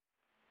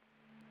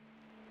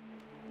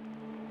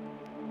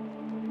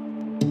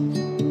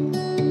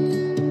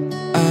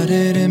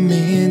didn't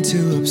mean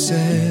to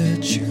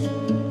upset you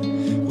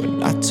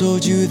when I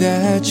told you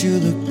that you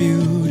look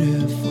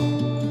beautiful.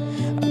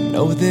 I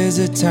know there's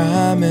a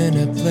time and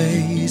a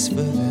place for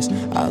this.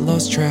 I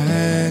lost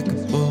track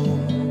of both.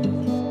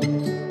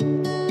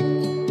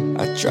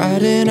 I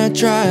tried and I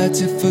tried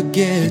to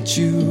forget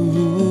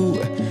you.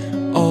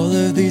 All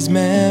of these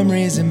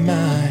memories in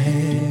my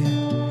head,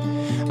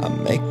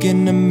 I'm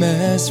making a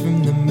mess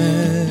from the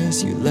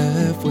mess you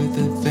left with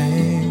the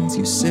things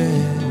you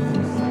said.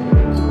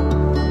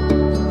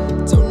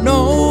 Don't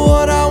know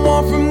what I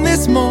want from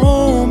this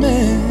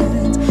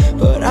moment,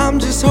 but I'm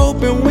just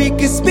hoping we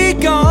can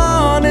speak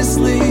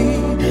honestly.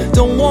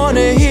 Don't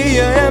wanna hear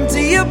your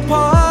empty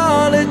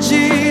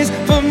apologies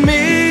for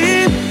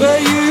me,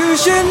 but you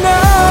should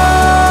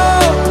know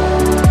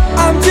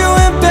I'm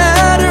doing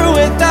better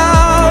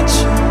without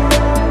you.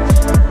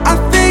 I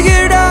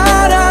figured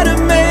out how to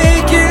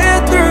make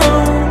it through.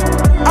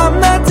 I'm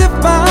not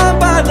defined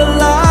by the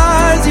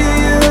lies you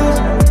use,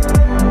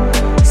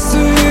 so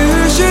you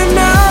should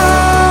know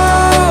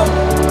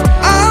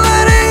I'm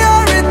letting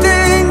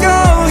everything go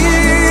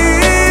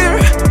here.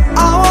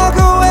 I walk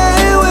away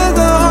with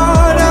a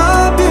heart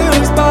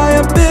abused by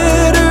a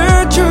bitter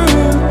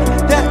truth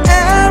that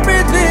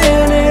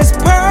everything is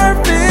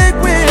perfect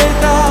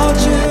without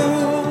you.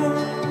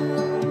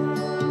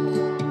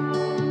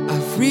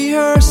 I've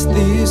rehearsed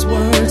these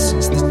words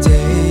since the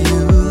day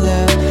you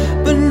left,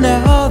 but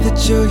now that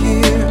you're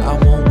here, I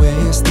won't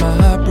waste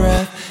my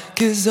breath.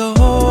 'Cause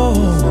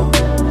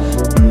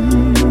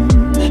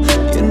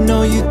you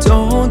know you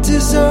don't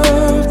deserve